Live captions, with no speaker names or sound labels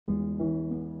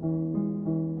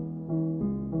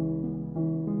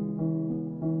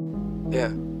Yeah.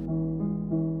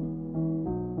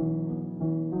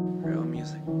 Real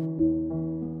music.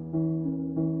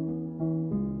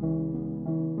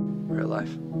 Real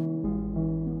life.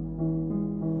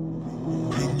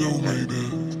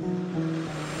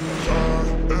 I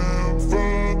am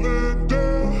falling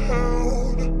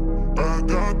down. I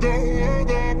got the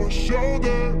world on my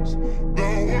shoulders. The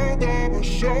world on my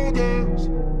shoulders.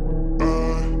 I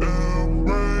am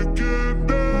breaking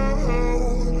down.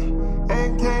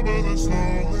 I'm crumbling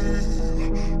slowly.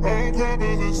 I'm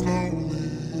crumbling slowly.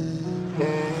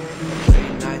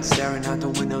 Late night staring out the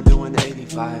window doing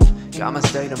 85. Got my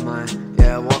state of mind.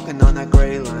 Yeah, walking on that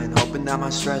gray line, hoping that my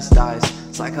stress dies.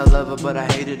 It's like I love her, but I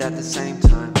hate it at the same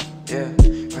time. Yeah,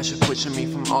 pressure pushing me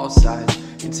from all sides.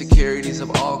 Insecurities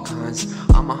of all kinds.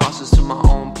 I'm a hostage to my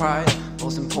own pride.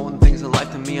 Most important things in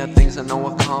life to me are things I know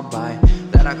I can't buy,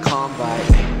 that I can't buy.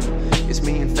 It's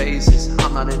me in phases.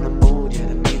 I'm not in the mood yet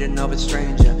to meet another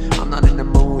stranger. I'm not in the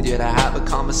mood yet to have a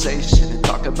conversation and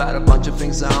talk about a bunch of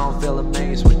things I don't feel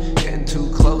amazed with. Getting too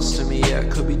close to me, yeah,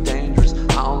 it could be dangerous.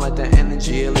 I don't like the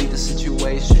energy, it lead the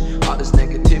situation. All this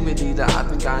negativity that I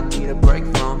think I need a break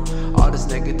from. All this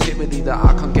negativity that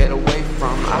I can't get away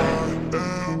from. I am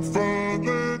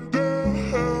falling down.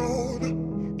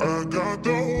 I got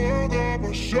the world on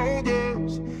my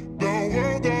shoulders. The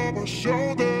world on my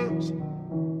shoulders.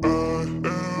 I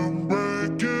am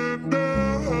breaking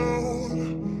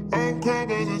down. I'm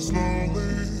crumbling slowly.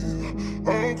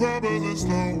 I'm crumbling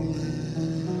slowly.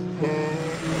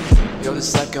 Yo,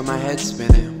 this life got my head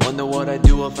spinning. Wonder what I'd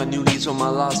do if I knew these were my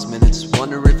lost minutes.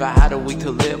 Wonder if I had a week to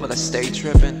live, would I stay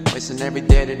tripping? Wasting every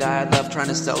day that I had left trying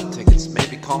to sell tickets.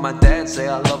 Maybe call my dad, say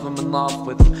I love him and love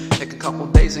with him. Take a couple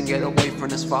days and get away from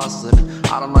this fast living.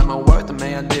 I don't like my work, the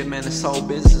man I did, man, this whole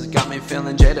business got me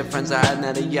feeling jaded. Friends I had,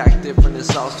 now they act different,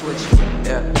 it's all switching.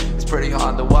 Yeah, it's pretty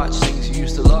hard to watch things you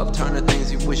used to love turn to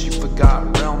things you wish you forgot.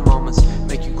 Real moments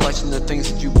make you question the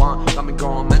things that you want. Got me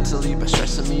growing mentally, but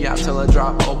stressing me out till I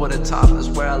drop over the top. That's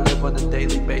where I live on a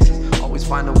daily basis. Always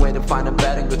find a way to find a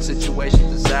bad and good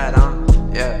situations. Is that,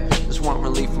 yeah, just want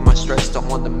relief from my stress, don't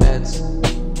want the meds.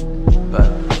 But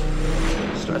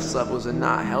stress levels are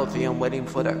not healthy. I'm waiting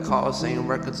for that call saying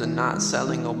records are not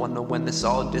selling. I wonder when this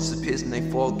all disappears and they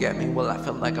forget me. Will I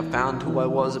feel like I found who I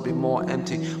was, or be more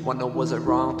empty? Wonder, was it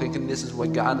wrong thinking this is where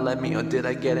God led me? Or did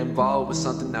I get involved with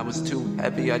something that was too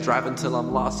heavy? I drive until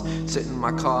I'm lost, sit in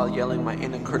my car yelling my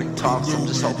inner critic talks. I'm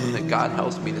just hoping that God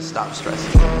helps me to stop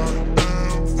stressing.